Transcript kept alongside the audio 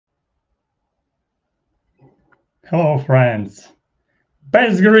Hello, friends.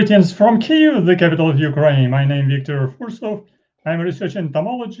 Best greetings from Kyiv, the capital of Ukraine. My name is Victor Fursov. I'm a research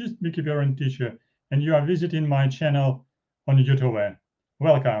entomologist, beekeeper, and teacher, and you are visiting my channel on YouTube.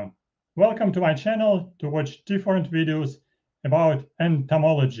 Welcome. Welcome to my channel to watch different videos about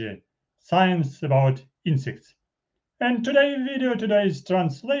entomology, science about insects. And today's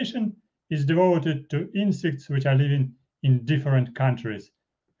translation is devoted to insects which are living in different countries,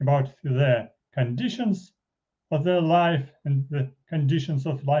 about their conditions of their life and the conditions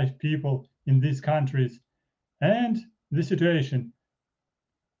of life people in these countries and the situation.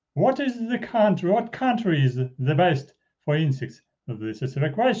 What country is the best for insects? This is the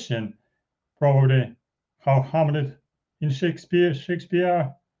question. Probably how Hamlet in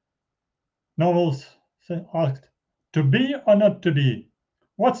Shakespeare novels asked, to be or not to be?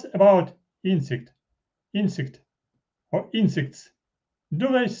 What's about insect or insects? Do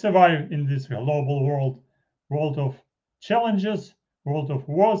they survive in this global world of challenges, world of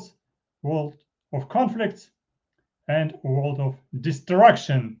wars, world of conflicts, and world of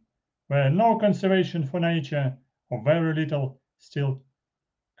destruction, where no conservation for nature or very little still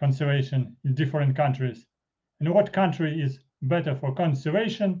conservation in different countries? And what country is better for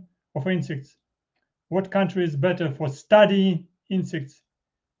conservation of insects? What country is better for studying insects?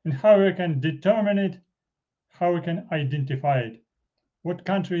 And how we can determine it, how we can identify it? What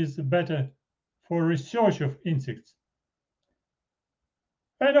country is better for research of insects?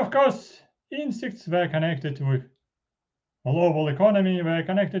 And of course, insects were connected with global economy, were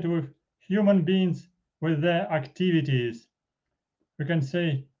connected with human beings, with their activities. We can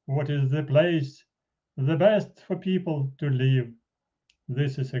say, what is the place the best for people to live?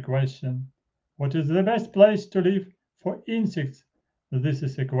 This is a question. What is the best place to live for insects? This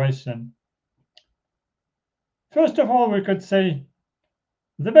is a question. First of all, we could say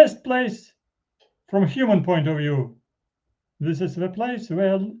the best place from human point of view. This is the place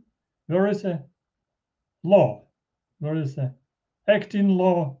where there is a law. There is an acting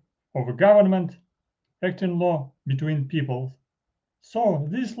law of government, acting law between peoples. So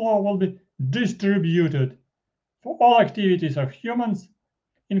this law will be distributed for all activities of humans,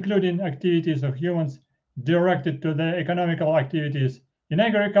 including activities of humans directed to their economical activities in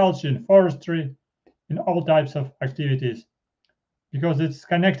agriculture, in forestry, in all types of activities. Because it's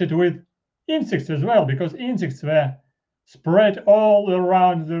connected with insects as well, because insects were spread all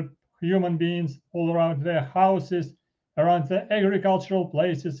around the human beings, all around their houses, around the agricultural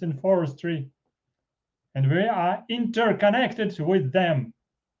places in forestry. And we are interconnected with them.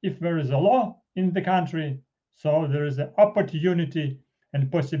 If there is a law in the country, so there is an opportunity and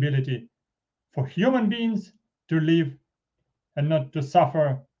possibility for human beings to live and not to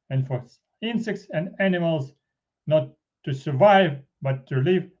suffer, and for insects and animals not to survive, but to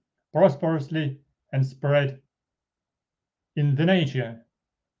live prosperously and spread in the nature.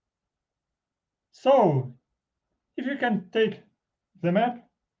 So, if you can take the map,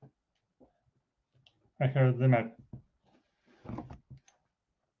 I have the map.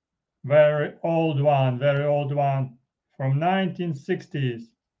 Very old one from 1960s.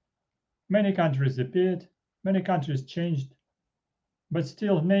 Many countries appeared, many countries changed, but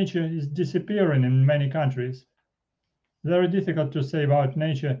still nature is disappearing in many countries. Very difficult to say about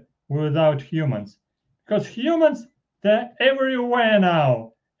nature without humans, because humans, they're everywhere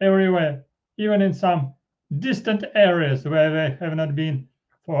now, everywhere, even in some distant areas where they have not been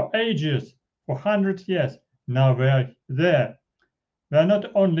for ages, for 100 years. Now they're there. They're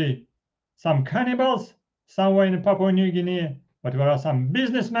not only some cannibals somewhere in Papua New Guinea, but there are some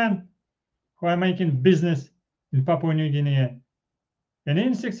businessmen who are making business in Papua New Guinea. And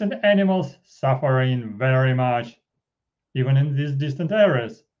insects and animals suffering very much, even in these distant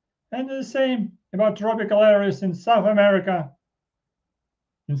areas. And the same about tropical areas in South America,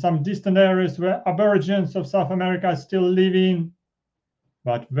 in some distant areas where aborigines of South America are still living,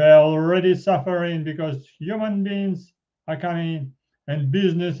 but they're already suffering because human beings are coming and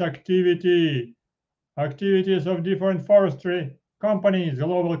business activities of different forestry companies,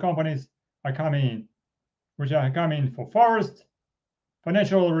 global companies are coming, which are coming for forests, for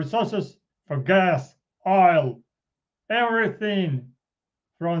natural resources, for gas, oil, everything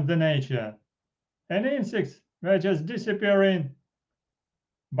from the nature. And insects were just disappearing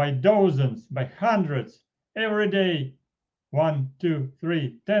by dozens, by hundreds, every day. 1, 2,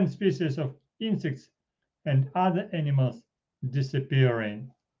 3, 10 species of insects and other animals disappearing.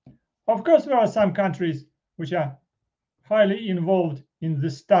 Of course, there are some countries which are highly involved in the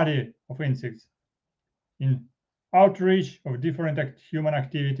study of insects, in outreach of different human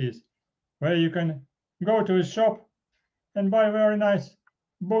activities, where you can go to a shop and buy very nice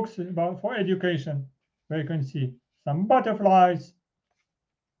books for education. where you can see some butterflies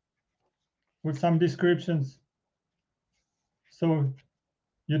with some descriptions. So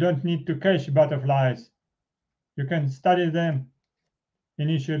you don't need to catch butterflies. You can study them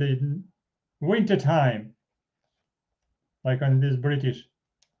initially in winter time, like on this British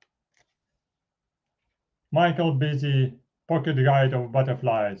Michael Busy Pocket Guide of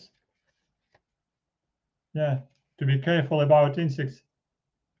Butterflies. Yeah, to be careful about insects,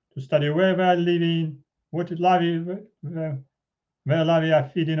 to study where they are living, what larvae, where larvae are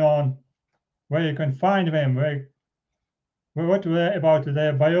feeding on, where you can find them, what about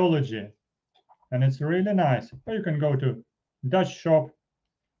their biology. And it's really nice. Or you can go to Dutch shop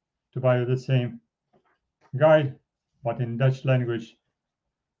to buy the same guide, but in Dutch language,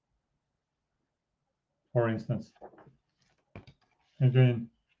 for instance. Again,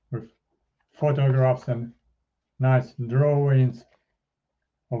 with photographs and nice drawings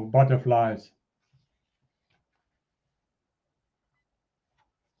of butterflies.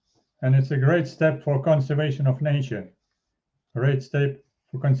 And it's a great step for conservation of nature. Great step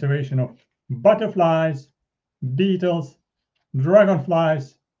for conservation of butterflies, beetles,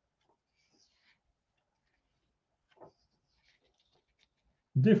 dragonflies,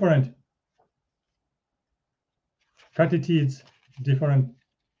 different catytids, different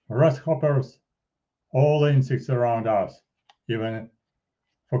grasshoppers, all insects around us, even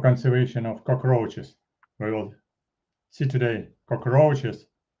for conservation of cockroaches. We will see today cockroaches,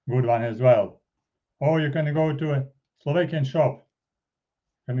 good one as well. Or you can go to a Slovakian shop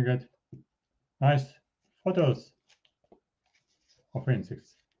and get nice photos of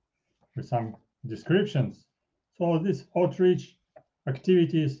insects with some descriptions. So these outreach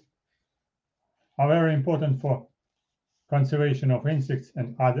activities are very important for conservation of insects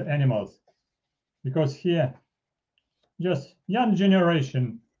and other animals, because here just young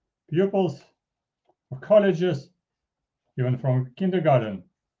generation pupils of colleges, even from kindergarten,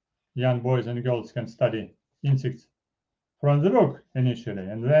 young boys and girls can study insects from the book initially,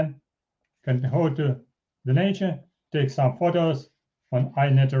 and then can go to the nature, take some photos on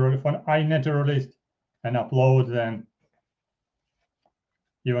iNaturalist and upload them,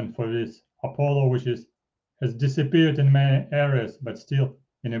 even for this Apollo, which has disappeared in many areas, but still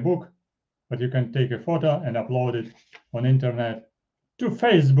in a book. But you can take a photo and upload it on internet to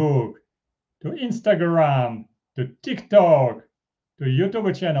Facebook, to Instagram, to TikTok, to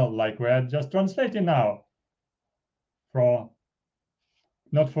YouTube channel, like we are just translating now.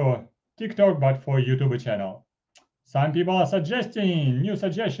 Not for TikTok, but for YouTube channel. Some people are suggesting, new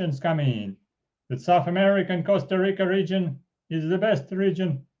suggestions coming, that South American Costa Rica region is the best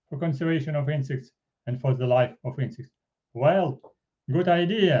region for conservation of insects and for the life of insects. Well, good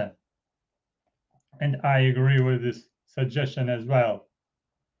idea. And I agree with this suggestion as well.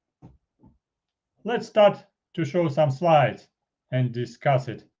 Let's start to show some slides and discuss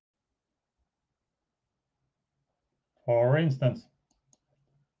it. For instance,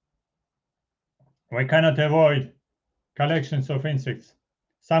 we cannot avoid collections of insects.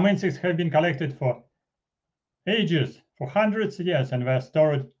 Some insects have been collected for ages, for hundreds of years, and were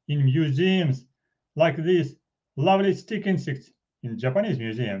stored in museums like these lovely stick insects in Japanese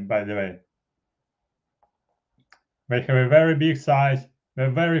museum, by the way. They have a very big size, they're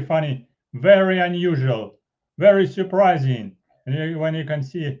very funny, very unusual, very surprising. And when you can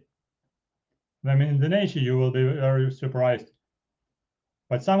see them in the nature, you will be very surprised.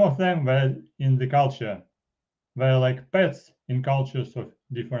 But some of them were in the culture. They're like pets in cultures of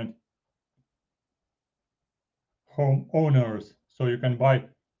different home owners. So you can buy,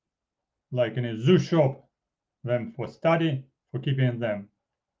 like in a zoo shop, them for study, for keeping them.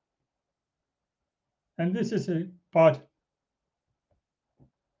 And this is a part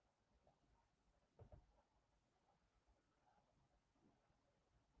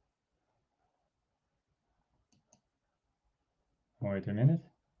wait a minute.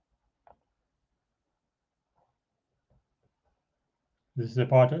 This is a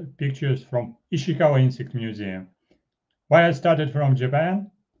part of pictures from Ishikawa Insect Museum. Why I started from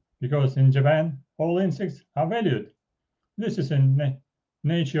Japan? Because in Japan, all insects are valued. This is in the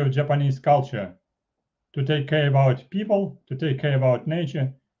nature of Japanese culture. To take care about people, to take care about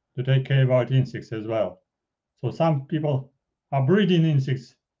nature, to take care about insects as well. So some people are breeding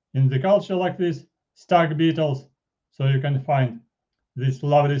insects in the culture like this, stag beetles. So you can find these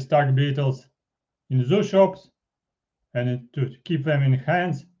lovely stag beetles in zoo shops, and to keep them in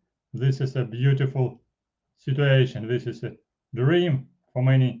hands, this is a beautiful situation. This is a dream for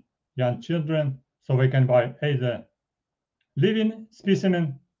many young children, so they can buy either living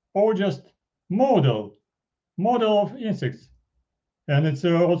specimen or just model of insects. And it's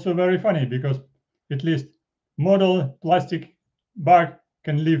also very funny because at least model plastic bag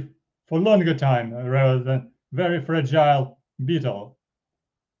can live for longer time rather than very fragile beetle.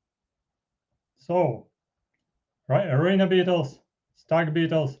 So, right, arena beetles, stag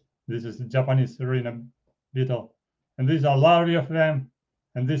beetles. This is the Japanese arena beetle, and these are larvae of them.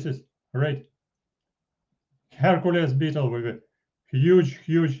 And this is great Hercules beetle with a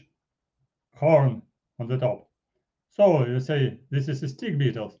huge horn on the top. So you say this is a stick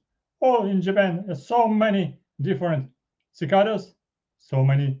beetles. Oh, in Japan, there's so many different cicadas, so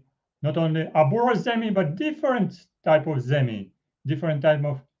many, not only arbor zemi, but different type of zemi, different type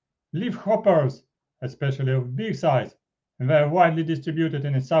of leaf hoppers, especially of big size. And they are widely distributed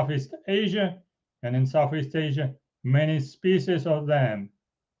in Southeast Asia, and in Southeast Asia, many species of them.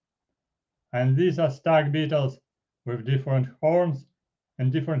 And these are stag beetles with different horns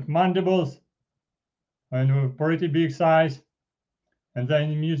and different mandibles and with pretty big size. And they're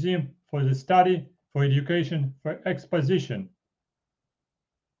in a museum for the study, for education, for exposition,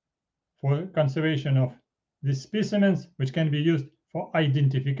 for conservation of these specimens, which can be used for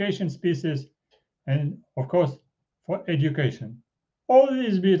identification species and, of course, for education. All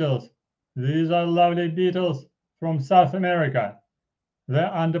these beetles, these are lovely beetles from South America.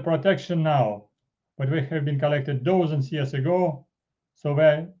 They're under protection now, but they have been collected dozens of years ago, so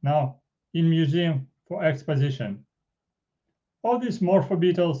they're now in museum for exposition. All these morpho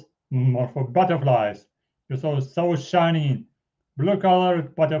beetles, morpho butterflies, you saw so shiny,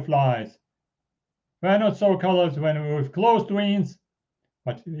 blue-colored butterflies. They're not so colored when with closed wings,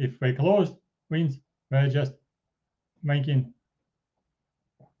 but if they closed wings, they're just making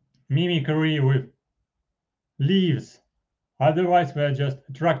mimicry with leaves. Otherwise, they're just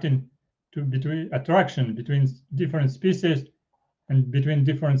attraction between different species and between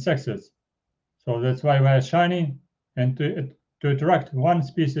different sexes. So that's why they're shiny, and to attract one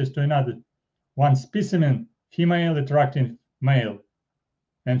species to another, one specimen, female attracting male.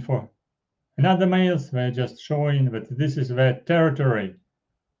 And for another males, they're just showing that this is their territory.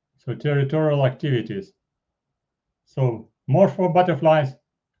 So territorial activities. So morpho butterflies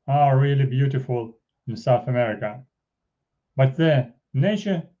are really beautiful in South America. But the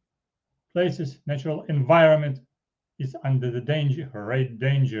nature places, natural environment is under the danger, great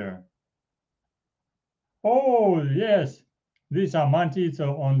danger. Oh, yes, these are mantids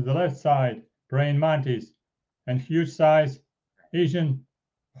on the left side, praying mantids, and huge size Asian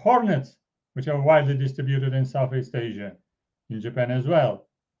hornets, which are widely distributed in Southeast Asia, in Japan as well.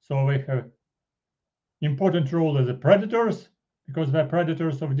 So they have important role as predators, because they're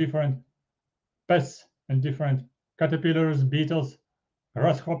predators of different pests and different caterpillars, beetles,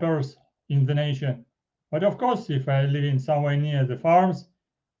 grasshoppers in the nature. But of course, if I live in somewhere near the farms,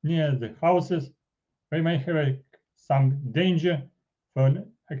 near the houses, they may have some danger for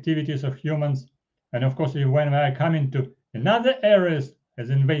activities of humans. And of course, when they are coming to another areas as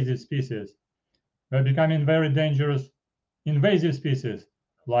invasive species, they're becoming very dangerous invasive species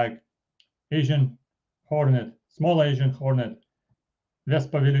like Asian hornet, small Asian hornet,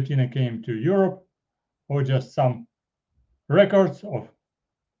 Vespa velutina came to Europe, or just some records of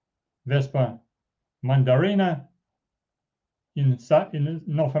Vespa mandarina in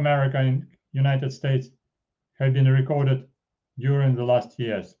North America, in United States, have been recorded during the last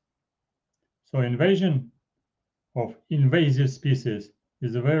years. So invasion of invasive species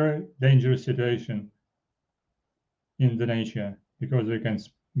is a very dangerous situation in the nature, because they can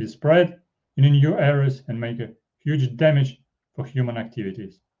be spread in new areas and make a huge damage for human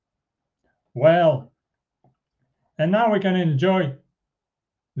activities. Well, and now we can enjoy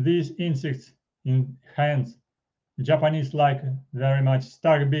these insects in hands. Japanese like very much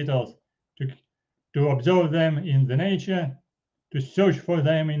stag beetles, to observe them in the nature, to search for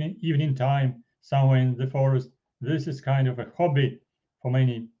them in the evening time somewhere in the forest. This is kind of a hobby for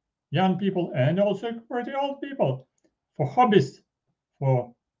many young people and also pretty old people, for hobbyists,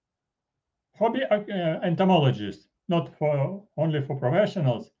 for hobby entomologists, not for only for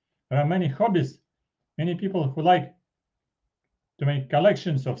professionals. There are many hobbyists, many people who like to make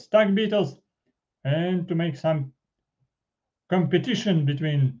collections of stag beetles and to make some competition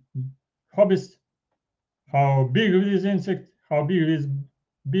between hobbyists. How big is this insect? How big is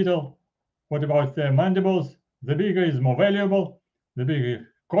beetle? What about their mandibles? The bigger is more valuable, the bigger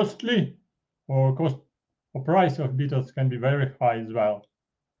costly, or price of beetles can be very high as well.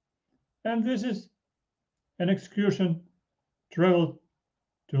 And this is an excursion, travel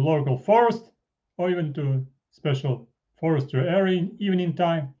to local forest or even to special forestry area in evening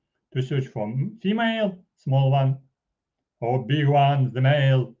time to search for female, small one, or big one, the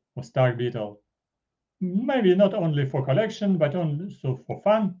male or stag beetle. Maybe not only for collection, but also for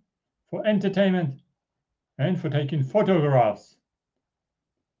fun, for entertainment, and for taking photographs.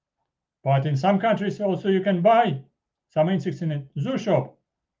 But in some countries also you can buy some insects in a zoo shop,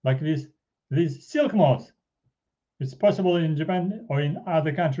 like these silk moths. It's possible in Japan or in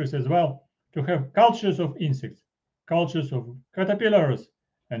other countries as well to have cultures of insects, cultures of caterpillars,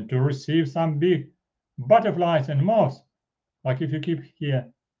 and to receive some big butterflies and moths. Like if you keep here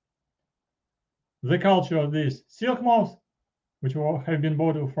the culture of these silk moths, which have been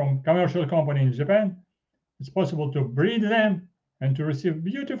bought from commercial company in Japan, it's possible to breed them and to receive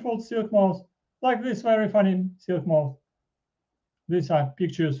beautiful silk moths, like this very funny silk moth. These are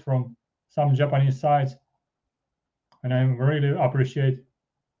pictures from some Japanese sites, and I really appreciate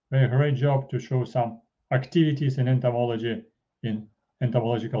a great job to show some activities in entomology, in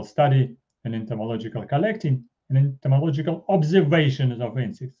entomological study, and entomological collecting, and entomological observations of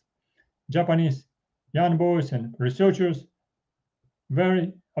insects. Japanese young boys and researchers,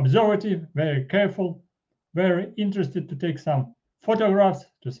 very observative, very careful, very interested to take some photographs,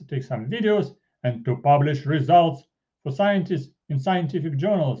 to take some videos, and to publish results for scientists in scientific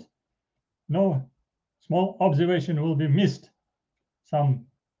journals. No small observation will be missed. Some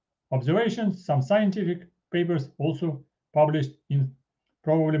observations, some scientific papers also published in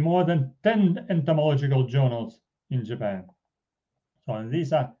probably more than 10 entomological journals in Japan. So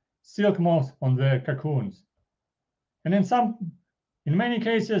these are silk moths on their cocoons. And in many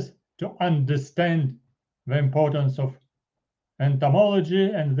cases, to understand the importance of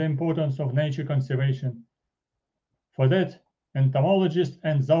entomology and the importance of nature conservation. For that, entomologists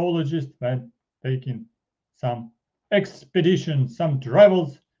and zoologists were taking some expeditions, some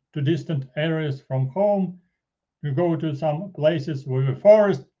travels to distant areas from home. We go to some places with a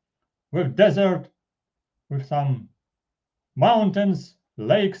forest, with desert, with some mountains,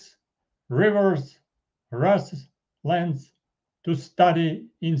 lakes, rivers, grasslands, to study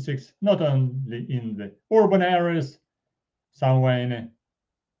insects, not only in the urban areas, somewhere in a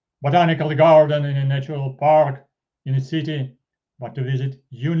botanical garden, in a natural park, in a city, but to visit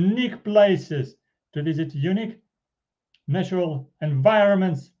unique places, to visit unique natural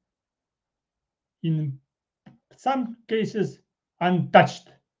environments, in some cases untouched,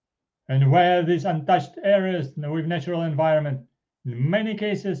 and where these untouched areas with natural environment, in many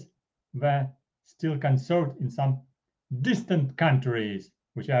cases, were still conserved in some distant countries,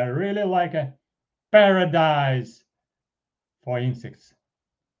 which are really like a paradise for insects,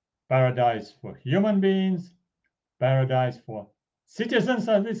 paradise for human beings, paradise for citizens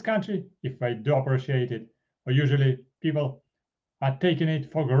of this country, if they do appreciate it. Or usually people are taking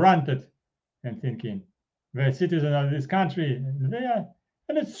it for granted and thinking they're citizens of this country, and they are,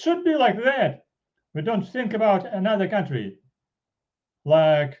 and it should be like that. We don't think about another country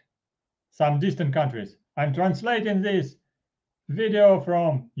like some distant countries. I'm translating this video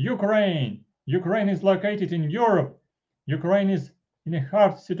from Ukraine. Ukraine is located in Europe. Ukraine is in a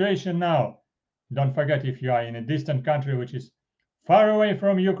hard situation now. Don't forget, if you are in a distant country which is far away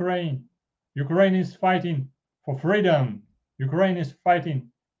from Ukraine, Ukraine is fighting for freedom. Ukraine is fighting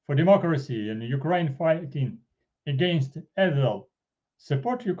for democracy, and Ukraine fighting against evil.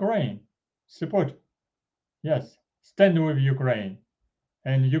 Support Ukraine. Support. Yes, stand with Ukraine.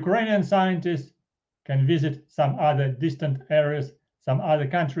 And Ukrainian scientists can visit some other distant areas, some other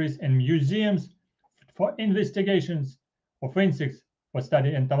countries and museums for investigations of insects, for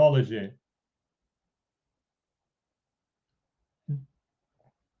study entomology.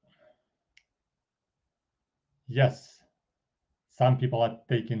 Yes, some people are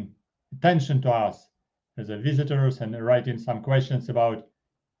taking attention to us as a visitors and writing some questions about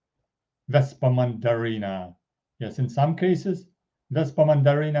Vespa mandarina. Yes, in some cases, Vespa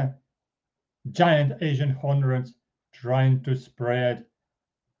mandarina, giant Asian hornets, trying to spread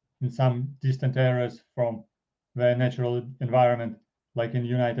in some distant areas from their natural environment, like in the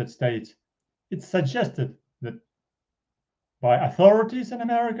United States. It's suggested that by authorities in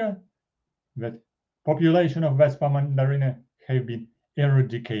America that population of Vespa mandarina have been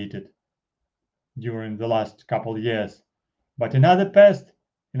eradicated during the last couple of years. But in other pests,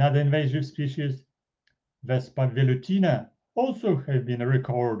 in other invasive species, Vespa velutina also have been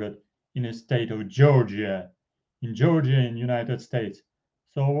recorded in the state of Georgia, in the United States.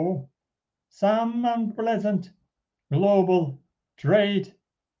 So some unpleasant global trade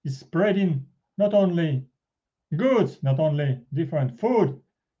is spreading not only goods, not only different food,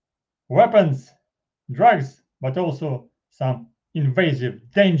 weapons, drugs, but also some invasive,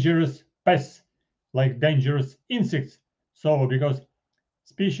 dangerous pests like dangerous insects. So because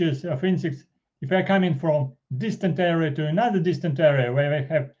species of insects, if they're coming from distant area to another distant area where they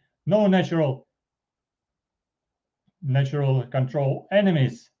have no natural control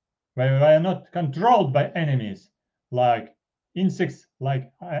enemies, where they are not controlled by enemies like insects,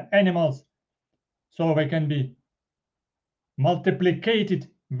 like animals, so they can be multiplicated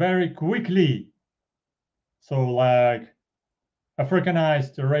very quickly. So like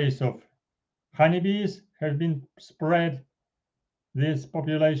Africanized race of honeybees have been spread. Their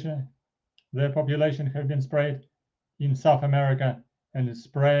population have been spread in South America and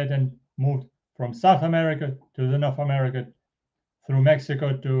spread and moved from South America to the North America, through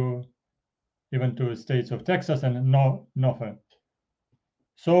Mexico to even to the states of Texas and North.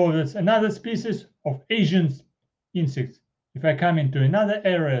 So that's another species of Asian insects. If I come into another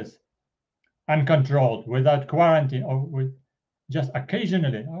areas uncontrolled, without quarantine, or with just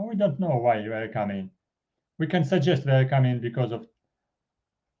occasionally, we don't know why they are coming. We can suggest they are coming because of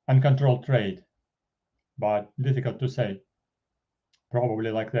uncontrolled trade, but difficult to say.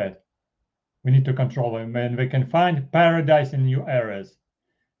 Probably like that. We need to control them, and we can find paradise in new areas.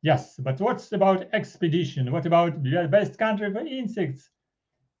 Yes, but what's about expedition? What about the best country for insects?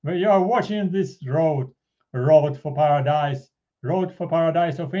 Where you are watching this road for paradise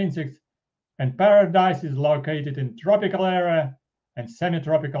of insects, and paradise is located in tropical area and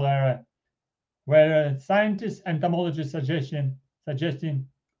semi-tropical area, where scientists, entomologists suggesting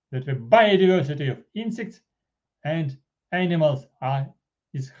that the biodiversity of insects and animals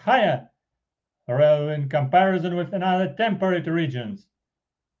is higher rather in comparison with another temperate regions,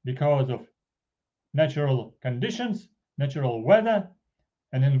 because of natural conditions, natural weather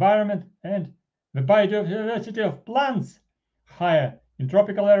and environment, and the biodiversity of plants higher in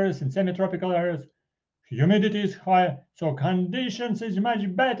tropical areas and semi-tropical areas. Humidity is higher, so conditions is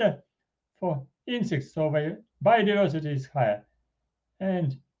much better for insects, so the biodiversity is higher.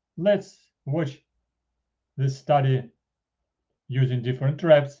 And let's watch this study using different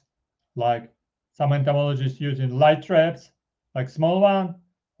traps, like some entomologists using light traps, like small one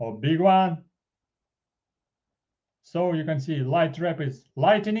or big one. So you can see light trap is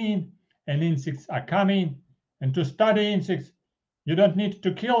lightning and insects are coming. And to study insects, you don't need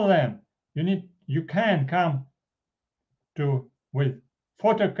to kill them. You can come with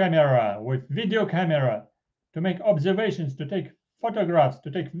photo camera, with video camera, to make observations, to take photographs, to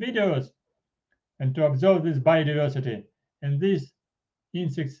take videos, and to observe this biodiversity. And these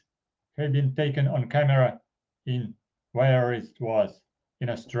insects have been taken on camera in where it was, in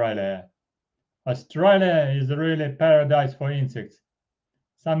Australia. Australia is really paradise for insects.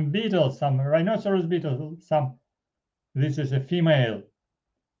 Some beetles, some rhinoceros beetles, this is a female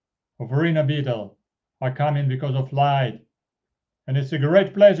of rhino beetle, are coming because of light. And it's a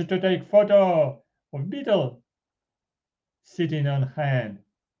great pleasure to take photo of beetle sitting on hand.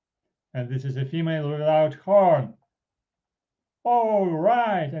 And this is a female without horn. Oh,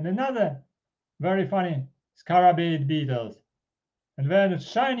 right, and another very funny scarabid beetles. And they're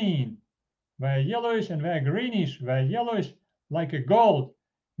shining. They're yellowish and they're greenish. They're yellowish like a gold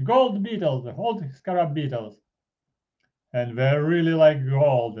beetles, the whole scarab beetles. And they're really like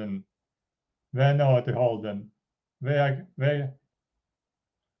golden. They're not golden. They're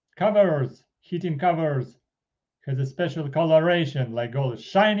covers, heating covers, has a special coloration like gold,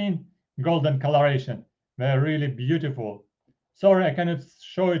 shining golden coloration. They're really beautiful. Sorry, I cannot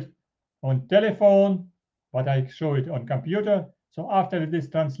show it on telephone, but I show it on computer. So after this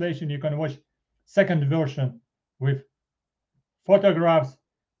translation, you can watch second version with photographs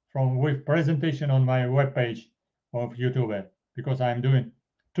with presentation on my webpage of YouTube, because I'm doing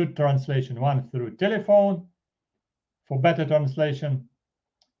two translation, one through telephone for better translation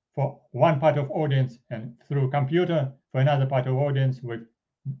for one part of audience, and through computer for another part of audience with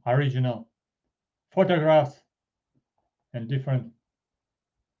original photographs and different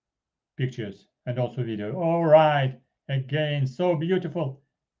pictures and also video. All right, again, so beautiful.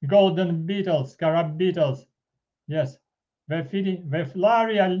 Golden beetles, scarab beetles. Yes, they're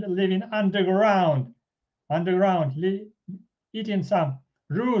larvae are living underground, eating some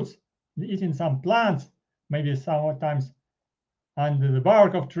roots, eating some plants, maybe sometimes under the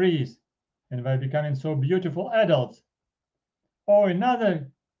bark of trees, and they're becoming so beautiful adults. Oh, another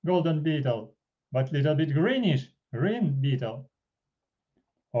golden beetle, but little bit greenish, green beetle.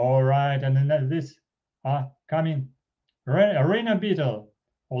 All right, and then this coming rhino beetle,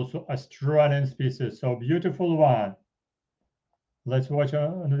 also Australian species, so beautiful one. Let's watch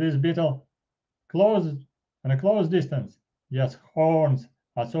this beetle close, on a close distance. Yes, horns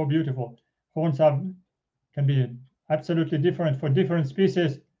are so beautiful. Horns can be absolutely different for different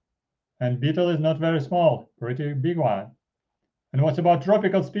species, and beetle is not very small, pretty big one. And what about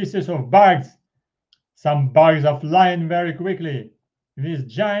tropical species of bugs? Some bugs are flying very quickly. This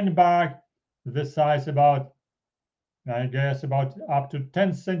giant bug, the size about I guess about up to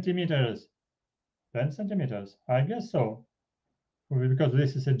 10 centimeters. 10 centimeters, I guess so. Because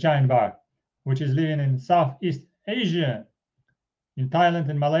this is a giant bug, which is living in Southeast Asia, in Thailand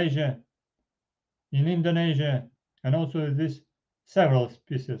and Malaysia, in Indonesia, and also this several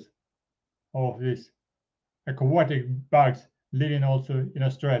species of these aquatic bugs living also in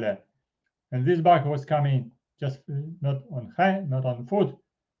Australia. And this bug was coming just not on hand, not on foot,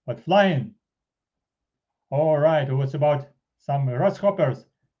 but flying. All right, it was about some grasshoppers,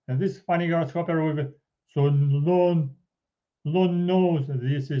 and this funny grasshopper with so long nose.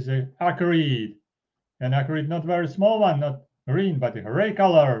 This is a acrid, an acrid, not very small one, not green, but gray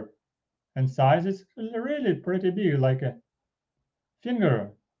color, and size is really pretty big, like a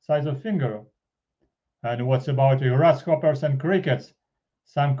finger, size of finger. And what's about grasshoppers and crickets?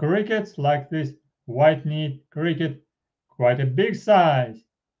 Some crickets, like this white-kneed cricket, quite a big size.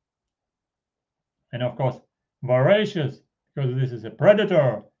 And of course, voracious, because this is a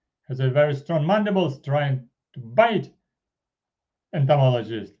predator, has a very strong mandibles trying to bite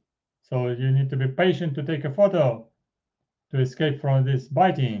entomologist. So you need to be patient to take a photo to escape from this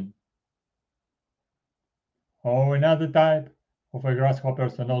biting. Or another type of a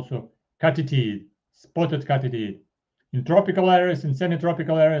grasshoppers, and also catitid, spotted catitid. In tropical areas, in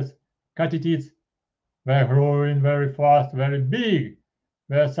semi-tropical areas, catitids, they're growing very fast, very big.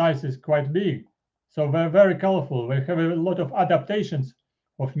 Their size is quite big. So they're very colorful. They have a lot of adaptations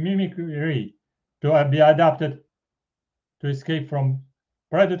of mimicry to be adapted to escape from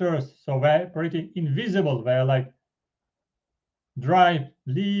predators. So they're pretty invisible. They're like dry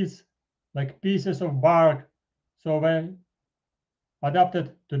leaves, like pieces of bark. So they're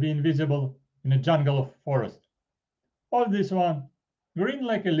adapted to be invisible in a jungle of forest. Or this one, green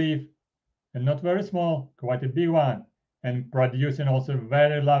like a leaf, and not very small, quite a big one, and producing also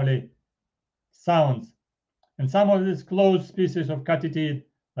very lovely sounds. And some of these close species of catitid,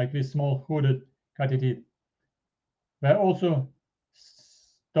 like this small hooded catitid, they're also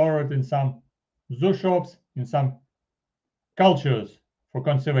stored in some zoo shops, in some cultures for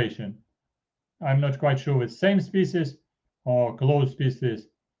conservation. I'm not quite sure with same species or close species,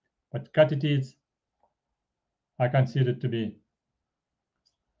 but catitids are considered to be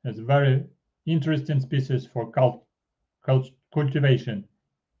as very interesting species for cultivation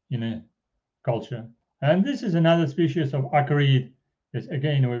in a culture. And this is another species of acrid, is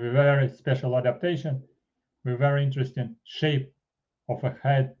again with a very special adaptation, with very interesting shape of a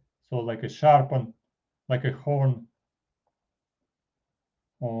head, so like a sharpened, like a horn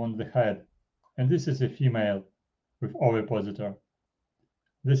on the head. And this is a female with ovipositor.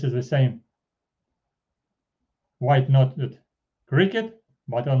 This is the same white-knotted cricket,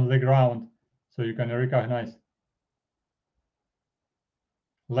 but on the ground, so you can recognize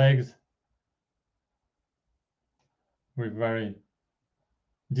legs with very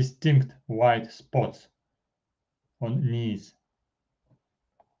distinct white spots on knees,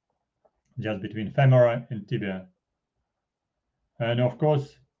 just between femora and tibia. And of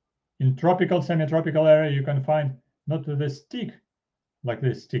course, in tropical, semi-tropical area, you can find not the stick, like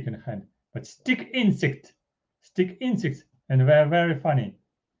this stick in hand, but stick insects, and they're very funny.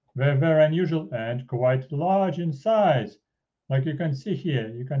 They're very unusual and quite large in size. Like you can see here,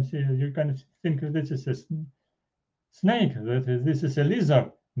 you can think this is a snake, this is a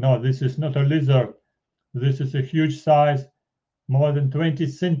lizard. No, this is not a lizard. This is a huge size, more than 20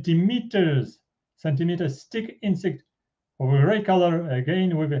 centimeters stick insect of a gray color,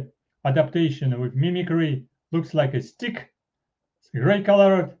 again with adaptation, with mimicry, looks like a stick, it's gray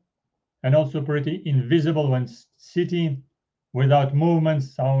colored, and also pretty invisible when sitting without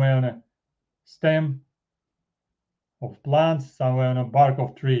movements somewhere on a stem of plants, somewhere on a bark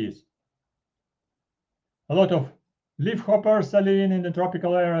of trees. A lot of leafhoppers are living in the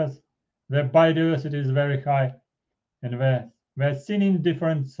tropical areas. Their biodiversity is very high, and they're singing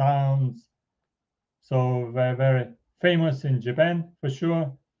different sounds. So they're very famous in Japan for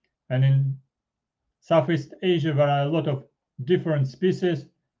sure, and in Southeast Asia there are a lot of different species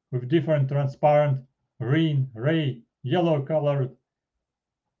with different transparent green, gray, yellow colored,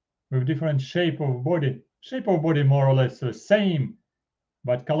 with different shape of body. Shape of body more or less the same,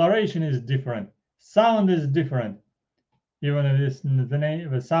 but coloration is different. Sound is different. Even if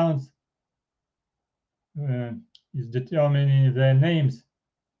the sounds is determining their names.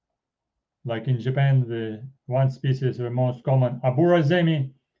 Like in Japan, the one species the most common, aburazemi,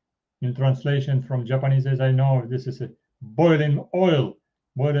 in translation from Japanese, as I know, this is a boiling oil.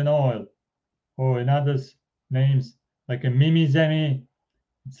 Or in others names, like a mimizemi,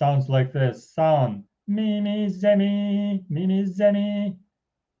 it sounds like this sound, mimizemi.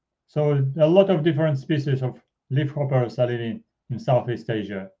 So a lot of different species of leafhoppers are living in Southeast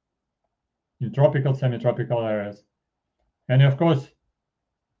Asia, in tropical, semi-tropical areas. And of course,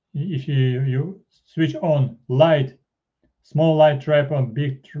 if you switch on light, small light trap or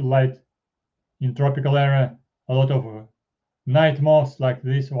big light in tropical area, a lot of night moths like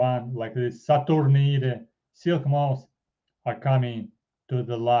this one, like this Saturniidae, silk moths, are coming to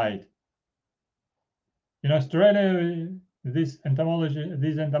the light. In Australia, these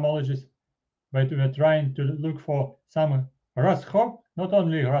entomologists were trying to look for some not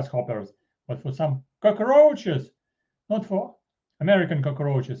only grasshoppers, but for some cockroaches, not for American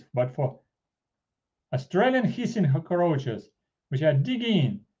cockroaches, but for Australian hissing cockroaches, which are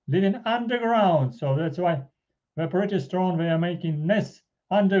digging, living underground. So that's why they're pretty strong. They are making nests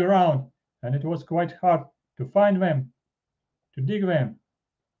underground, and it was quite hard to find them, to dig them,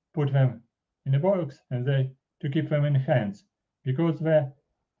 put them in a box, and to keep them in hands, because they're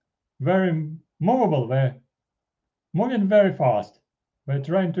very movable. They're moving very fast. They're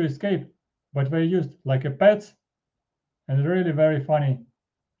trying to escape, but they're used like a pets, and really very funny,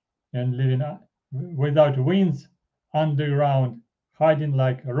 and living without wings underground, hiding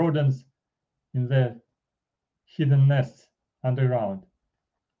like rodents in their hidden nests underground.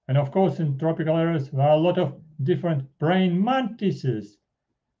 And of course, in tropical areas, there are a lot of different praying mantises.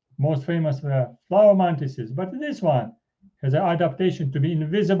 Most famous were flower mantises, but this one has an adaptation to be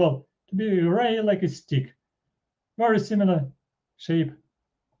invisible, to be gray like a stick. Very similar shape,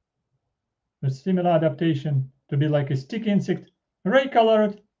 a similar adaptation to be like a stick insect, gray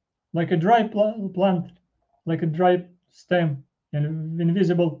colored, like a dry plant, like a dry stem, and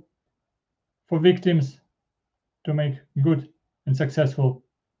invisible for victims to make good and successful,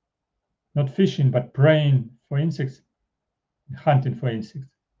 not fishing, but preying for insects, hunting for insects.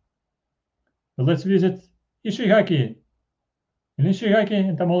 So let's visit Ishigaki. In Ishigaki,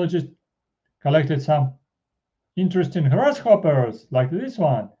 entomologists collected some interesting grasshoppers, like this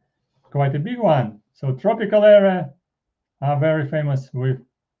one, quite a big one. So tropical area are very famous with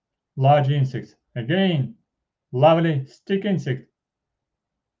large insects. Again, lovely stick insect.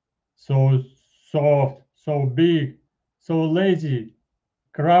 So soft, so big, so lazy,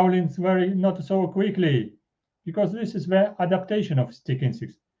 crawling very not so quickly, because this is the adaptation of stick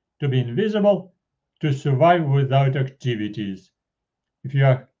insects, to be invisible, to survive without activities. If you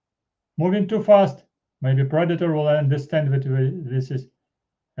are moving too fast, maybe predator will understand that this is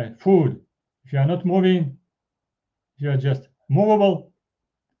food. If you are not moving, if you are just movable,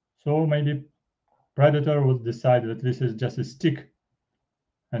 so maybe predator will decide that this is just a stick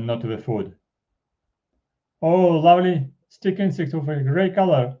and not the food. Oh, lovely stick insect of a gray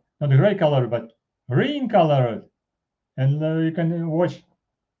color, not gray color, but green colored. And you can watch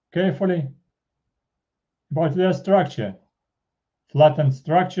carefully about their structure. Flattened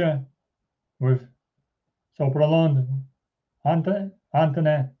structure with so prolonged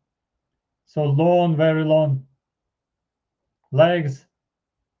antennae, so long, very long legs,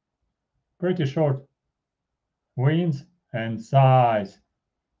 pretty short wings, and size.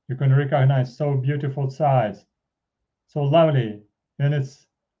 You can recognize so beautiful size, so lovely, and it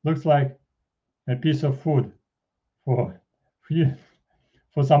looks like a piece of food for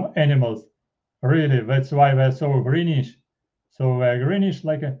some animals. Really, that's why they're so greenish. So they're greenish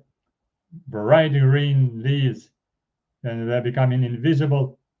like a bright green leaves, and they're becoming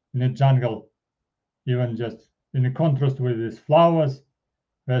invisible in the jungle. Even just in contrast with these flowers,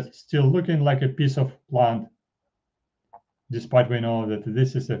 they're still looking like a piece of plant, despite we know that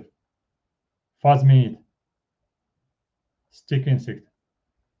this is a phasmid stick insect.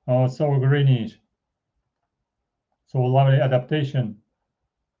 Oh, so greenish. So lovely adaptation.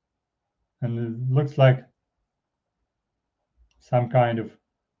 And it looks like some kind of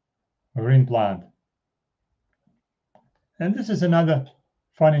green plant. And this is another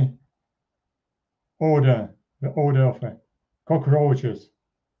funny order, the order of cockroaches,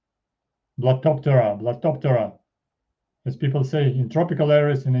 Blattoptera. As people say, in tropical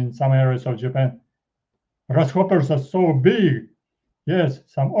areas and in some areas of Japan, grasshoppers are so big. Yes,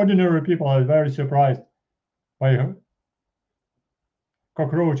 some ordinary people are very surprised by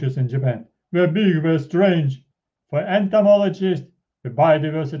cockroaches in Japan. They're big, they're strange. For entomologists, the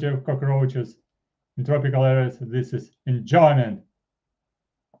biodiversity of cockroaches in tropical areas, this is enjoyment.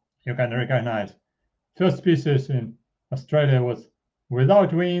 You can recognize. First species in Australia was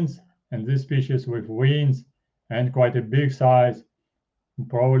without wings, and this species with wings and quite a big size,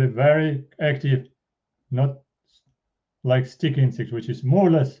 probably very active, not like stick insect, which is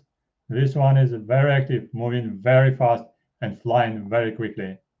moveless. This one is very active, moving very fast and flying very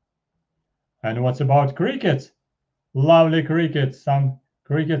quickly. And what's about crickets? Lovely crickets. Some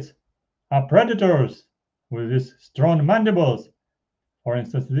crickets are predators, with these strong mandibles. For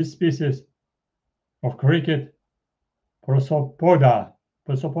instance, this species of cricket, Prosopoda,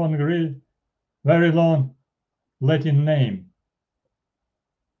 Prosopon, very long Latin name.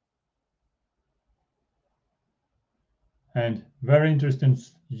 And very interesting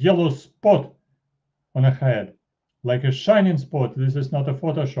yellow spot on a head, like a shining spot. This is not a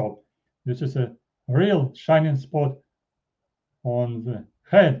Photoshop. This is a real shining spot on the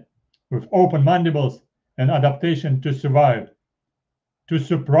head with open mandibles and adaptation to survive, to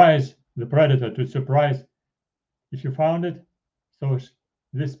surprise the predator, to surprise if you found it. So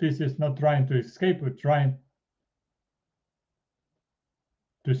this species is not trying to escape, but trying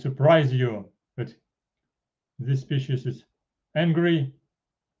to surprise you. But this species is angry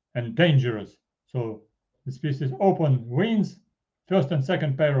and dangerous. So the species open wings, first and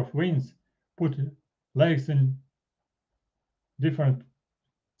second pair of wings, put legs in different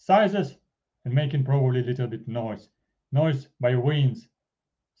sizes and making probably a little bit noise by wings.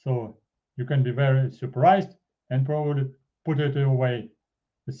 So you can be very surprised and probably put it away.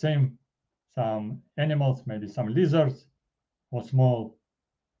 The same, some animals, maybe some lizards or small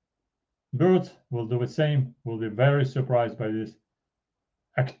birds will do the same, will be very surprised by this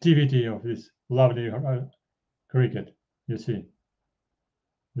activity of this lovely cricket. You see,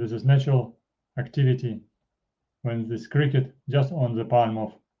 this is natural activity when this cricket just on the palm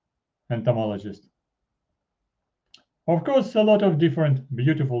of entomologist. Of course, a lot of different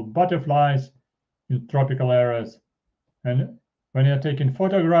beautiful butterflies in tropical areas. And when you're taking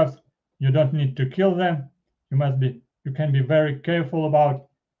photographs, you don't need to kill them. You can be very careful about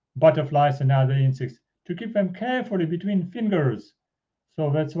butterflies and other insects to keep them carefully between fingers. So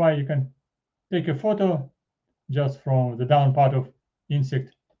that's why you can take a photo just from the down part of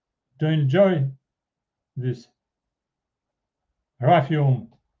insect to enjoy this Rhaphium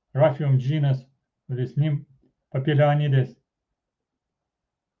genus with this Nymph Papilionides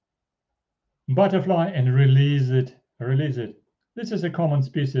butterfly and release it. This is a common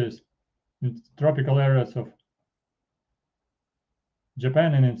species in tropical areas of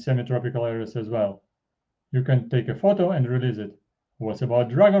Japan and in semi-tropical areas as well. You can take a photo and release it. What about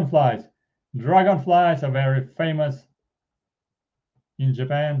dragonflies? Dragonflies are very famous in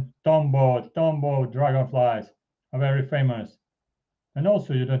Japan. Tombow dragonflies are very famous. And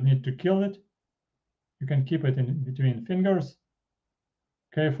also you don't need to kill it. You can keep it in between fingers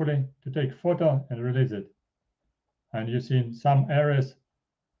carefully to take photo and release it. And you see in some areas,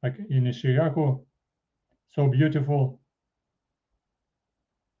 like in Ishikaku, so beautiful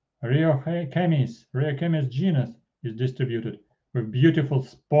Rheochemis genus is distributed with beautiful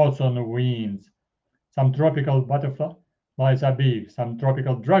spots on the wings. Some tropical butterflies are big. Some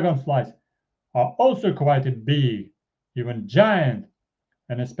tropical dragonflies are also quite big, even giant,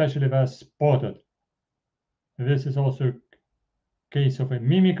 and especially they're spotted. This is also a case of a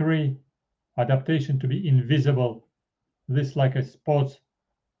mimicry, adaptation to be invisible. This like a spots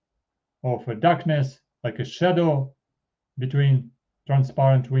of a darkness, like a shadow between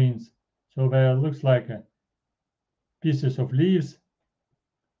transparent wings. So there looks like pieces of leaves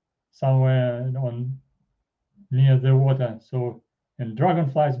somewhere near the water. So, and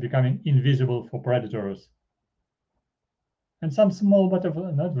dragonflies becoming invisible for predators. And some small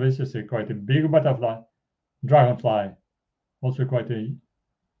butterfly, not this is quite a big butterfly, dragonfly, also quite a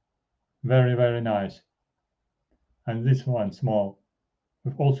very, very nice. And this one small,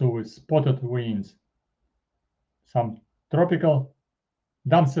 also with spotted wings. Some tropical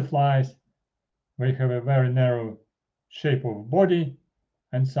damselflies, they have a very narrow shape of body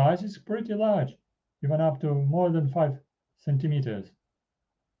and size is pretty large, even up to more than 5 centimeters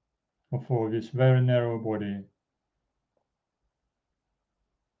for this very narrow body.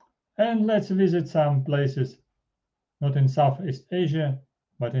 And let's visit some places, not in Southeast Asia,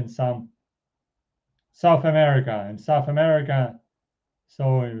 but in some South America. In South America,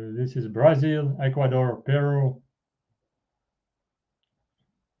 so this is Brazil, Ecuador, Peru,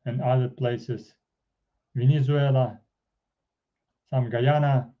 and other places, Venezuela, some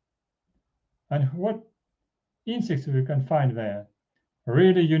Guyana. And what insects we can find there?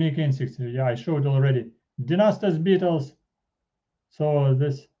 Really unique insects. Yeah, I showed already. Dynastus beetles. So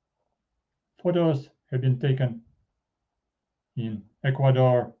these photos have been taken in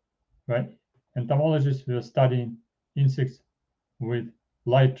Ecuador, where entomologists were studying insects with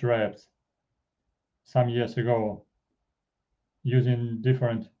light traps some years ago, using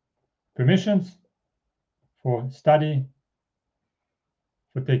different permissions for study,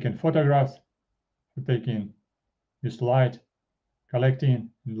 for taking photographs, for taking this light, collecting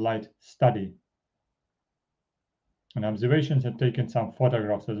light study, and observations and taking some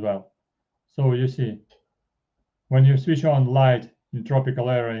photographs as well. So you see, when you switch on light in tropical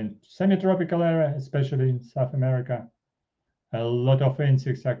area, in semi-tropical area, especially in South America, a lot of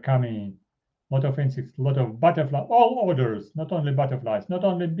insects are coming. A lot of insects, a lot of butterflies, all orders, not only butterflies, not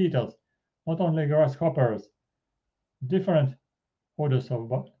only beetles, not only grasshoppers, different orders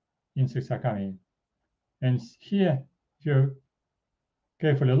of insects are coming. And here, if you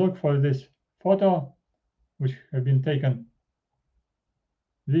carefully look for this photo, which have been taken,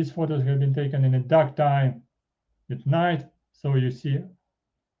 these photos have been taken in a dark time at night, so you see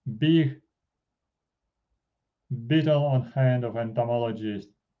big beetle on hand of entomologist,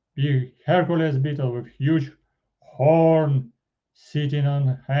 big Hercules beetle with huge horn sitting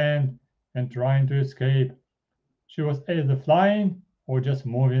on hand and trying to escape. She was either flying or just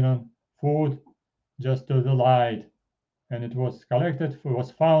moving on foot just to the light, and it was collected, it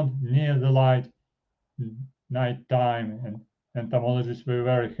was found near the light, night time, and entomologists were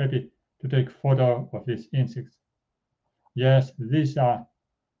very happy to take photo of these insects. Yes, these are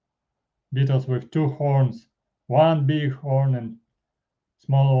beetles with two horns, one big horn and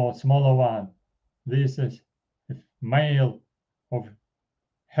smaller one. This is a male of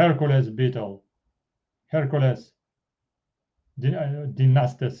Hercules beetle, Hercules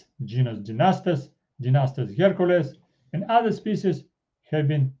dynastes, genus dynastes Hercules, and other species have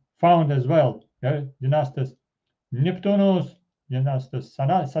been found as well. Dynastes Neptunus, dynastes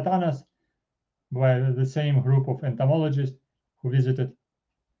Satanas, by the same group of entomologists who visited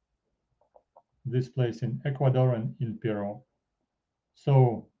this place in Ecuador and in Peru.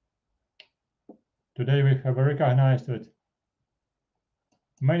 So today we have recognized that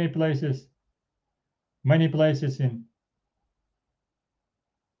many places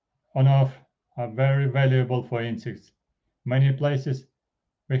on Earth are very valuable for insects. Many places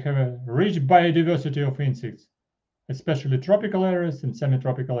we have a rich biodiversity of insects, especially tropical areas and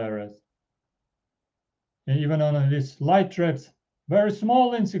semi-tropical areas. And even on these light traps, very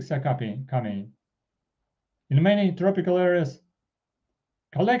small insects are coming. In many tropical areas,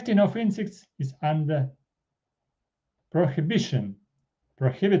 collecting of insects is under prohibited.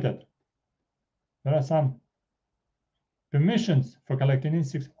 There are some permissions for collecting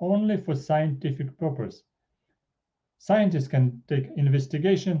insects only for scientific purpose. Scientists can take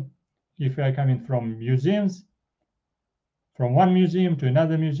investigation if they are coming from museums, from one museum to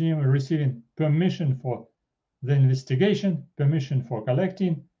another museum, receiving permission for the investigation, permission for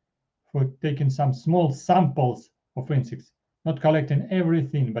collecting, for taking some small samples of insects, not collecting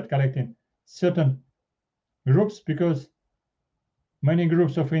everything, but collecting certain groups, because many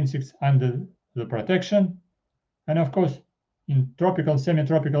groups of insects under the protection, and of course in tropical,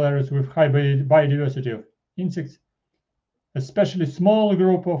 semi-tropical areas with high biodiversity of insects, especially small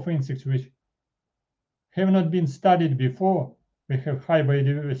group of insects which have not been studied before, we have high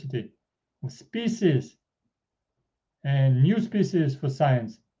biodiversity of species, and new species for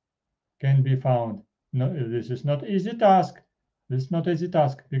science can be found. No, this is not easy task. This is not easy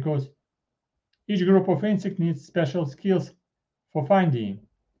task because each group of insects needs special skills for finding.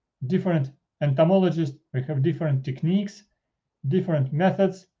 Different entomologists, we have different techniques, different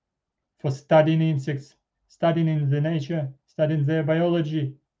methods for studying insects, studying in the nature, studying their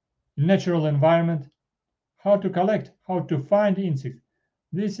biology, natural environment, how to collect, how to find insects.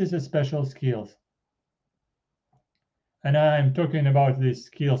 This is a special skills. And I'm talking about these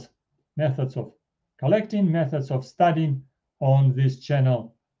skills, methods of collecting, methods of studying on this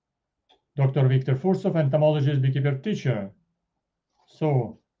channel. Dr. Victor Fursov, entomologist, beekeeper, teacher.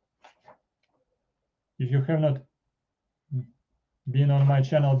 So, if you have not been on my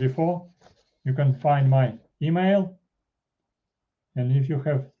channel before, you can find my email. And if you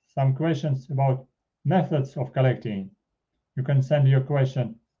have some questions about methods of collecting, you can send your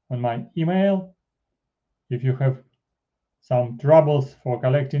question on my email. If you have some troubles for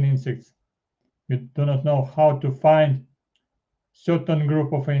collecting insects, you do not know how to find certain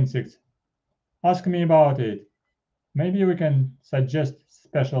group of insects, ask me about it. Maybe we can suggest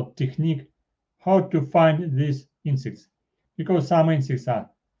special technique how to find these insects, because some insects are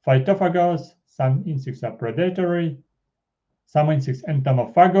phytophagous, some insects are predatory, some insects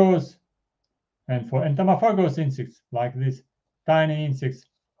entomophagous, and for entomophagous insects like these tiny insects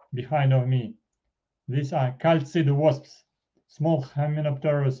behind of me, these are calcid wasps, small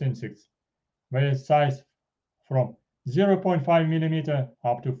hymenopterous insects, their size from 0.5 millimeter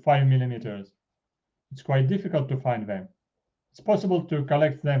up to 5 millimeters. It's quite difficult to find them. It's possible to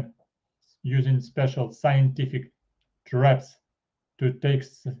collect them using special scientific traps to take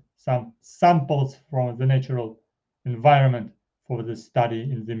some samples from the natural environment for the study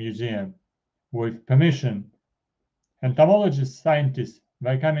in the museum with permission. Entomologists, scientists,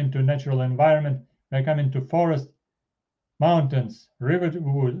 they come into natural environment, they come into forest, mountains, river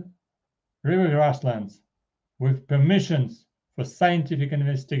grasslands, with permissions for scientific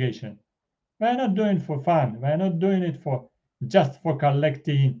investigation. We're not doing it for fun. We're not doing it just for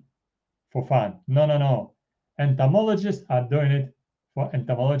collecting for fun. No, no, no. Entomologists are doing it for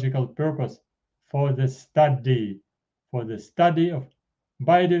entomological purpose, for the study of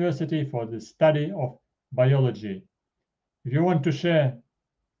biodiversity, for the study of biology. If you want to share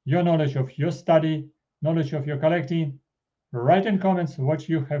your knowledge of your study, knowledge of your collecting, write in comments what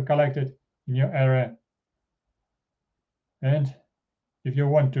you have collected in your area. And if you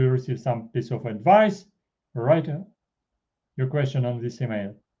want to receive some piece of advice, write your question on this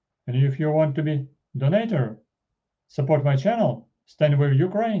email. And if you want to be donator, support my channel, stand with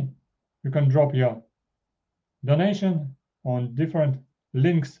Ukraine, you can drop your donation on different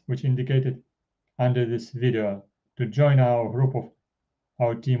links which indicated under this video to join our group of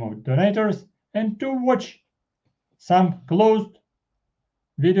our team of donators and to watch some closed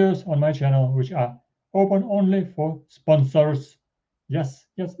videos on my channel which are open only for sponsors. Yes,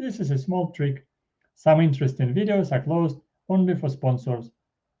 this is a small trick. Some interesting videos are closed only for sponsors.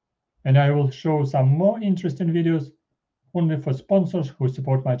 And I will show some more interesting videos only for sponsors who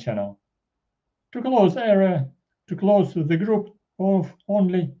support my channel. To close the group of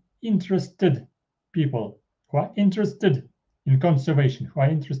only interested people who are interested in conservation, who are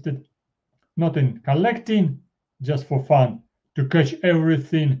interested not in collecting just for fun, to catch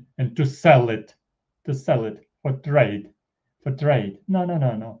everything and to sell it for trade.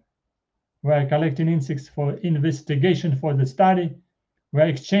 No. We are collecting insects for investigation, for the study. We are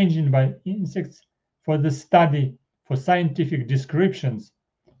exchanging by insects for the study, for scientific descriptions,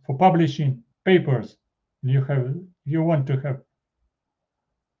 for publishing papers. You want to have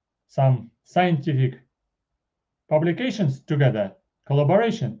some scientific publications together,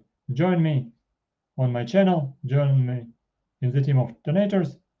 collaboration, join me on my channel, join me in the team of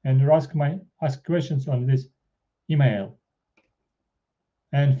donators, and ask questions on this email.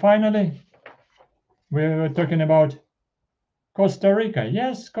 And finally, we were talking about Costa Rica.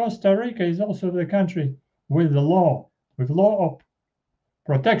 Yes, Costa Rica is also the country with the law of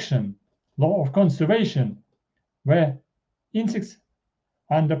protection, law of conservation, where insects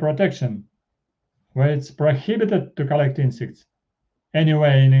under protection, where it's prohibited to collect insects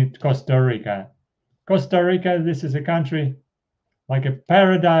anywhere in Costa Rica. Costa Rica, this is a country like a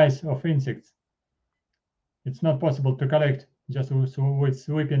paradise of insects. It's not possible to collect just with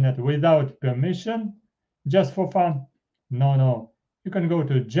sweeping net without permission, just for fun. No. You can go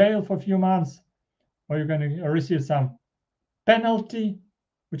to jail for a few months, or you can receive some penalty,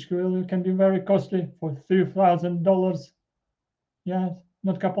 which can be very costly, for $3,000. Yeah,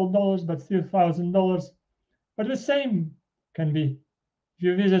 not a couple dollars, but $3,000. But the same can be if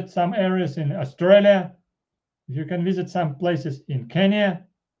you visit some areas in Australia, if you can visit some places in Kenya,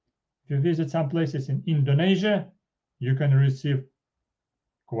 if you visit some places in Indonesia, you can receive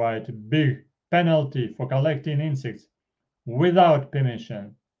quite a big penalty for collecting insects without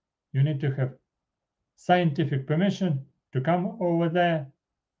permission. You need to have scientific permission to come over there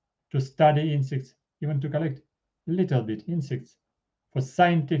to study insects, even to collect little bit insects for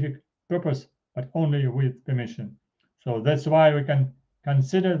scientific purpose, but only with permission. So that's why we can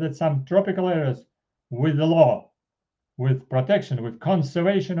consider that some tropical areas with the law, with protection, with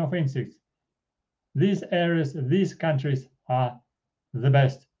conservation of insects, these areas, these countries are the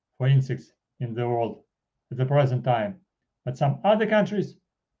best for insects in the world at the present time. But some other countries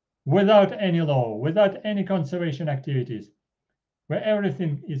without any law, without any conservation activities, where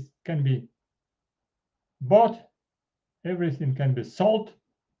everything can be bought, everything can be sold,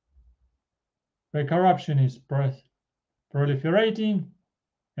 where corruption is proliferating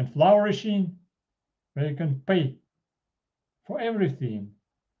and flourishing, where you can pay for everything.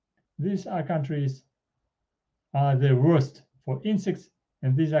 These are countries are the worst for insects,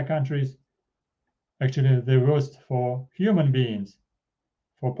 and these are countries actually the worst for human beings,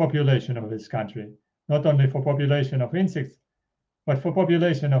 for population of this country, not only for population of insects, but for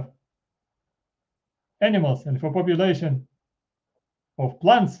population of animals and for population of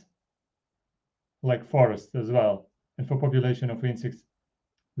plants, like forests as well, and for population of insects.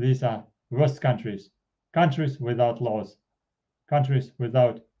 These are worst countries, countries without laws, countries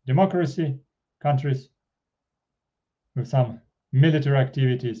without democracy, countries with some military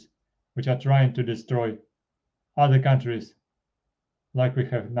activities which are trying to destroy other countries, like we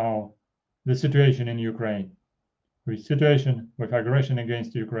have now the situation in Ukraine, with situation with aggression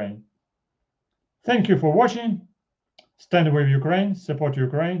against Ukraine. Thank you for watching. Stand with Ukraine, support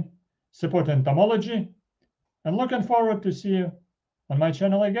entomology, and looking forward to see you on my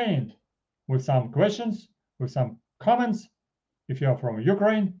channel again with some questions, with some comments. If you are from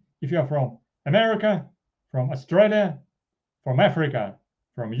Ukraine, if you are from America, from Australia, from Africa,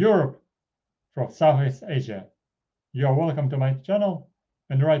 from Europe, from Southeast Asia, you are welcome to my channel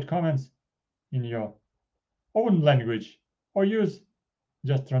and write comments in your own language or use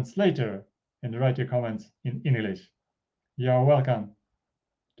just translator and write your comments in English. You are welcome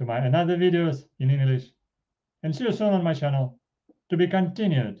to my another videos in English, and see you soon on my channel. To be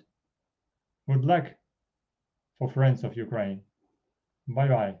continued. Good luck for friends of Ukraine. Bye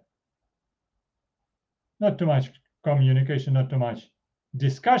bye. Not too much communication, not too much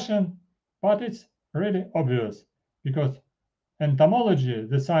discussion, but it's really obvious because entomology,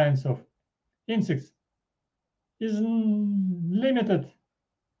 the science of insects, is limited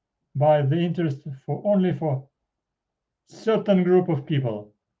by the interest only for certain group of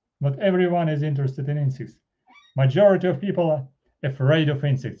people. Not everyone is interested in insects. Majority of people are afraid of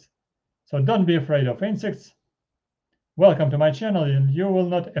insects. So don't be afraid of insects. Welcome to my channel, and you will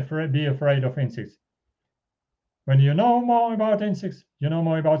not be afraid of insects. When you know more about insects, you know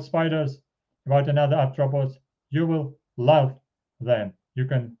more about spiders, about another arthropods, you will love them. You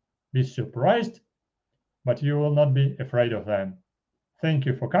can be surprised, but you will not be afraid of them. Thank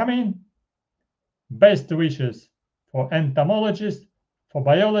you for coming. Best wishes for entomologists, for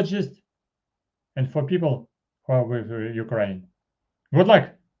biologists, and for people who are with Ukraine. Good luck.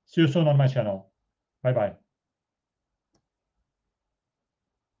 See you soon on my channel. Bye-bye.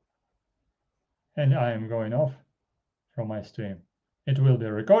 And I am going off from my stream. It will be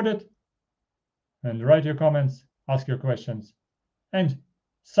recorded. And write your comments, ask your questions, and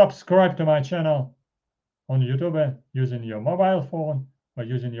subscribe to my channel on YouTube using your mobile phone or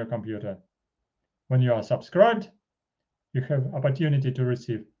using your computer. When you are subscribed, you have opportunity to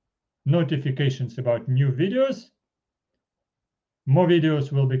receive notifications about new videos. More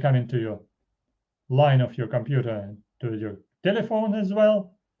videos will be coming to your line of your computer and to your telephone as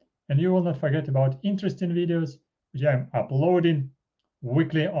well. And you will not forget about interesting videos which I am uploading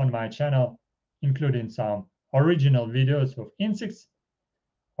weekly on my channel, including some original videos of insects,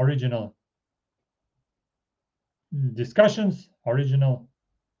 original discussions, original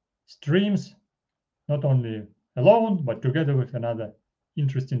streams, not only alone, but together with another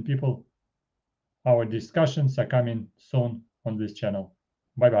interesting people. Our discussions are coming soon on this channel.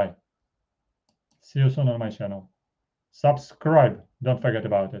 Bye-bye. See you soon on my channel. Subscribe. Don't forget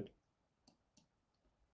about it.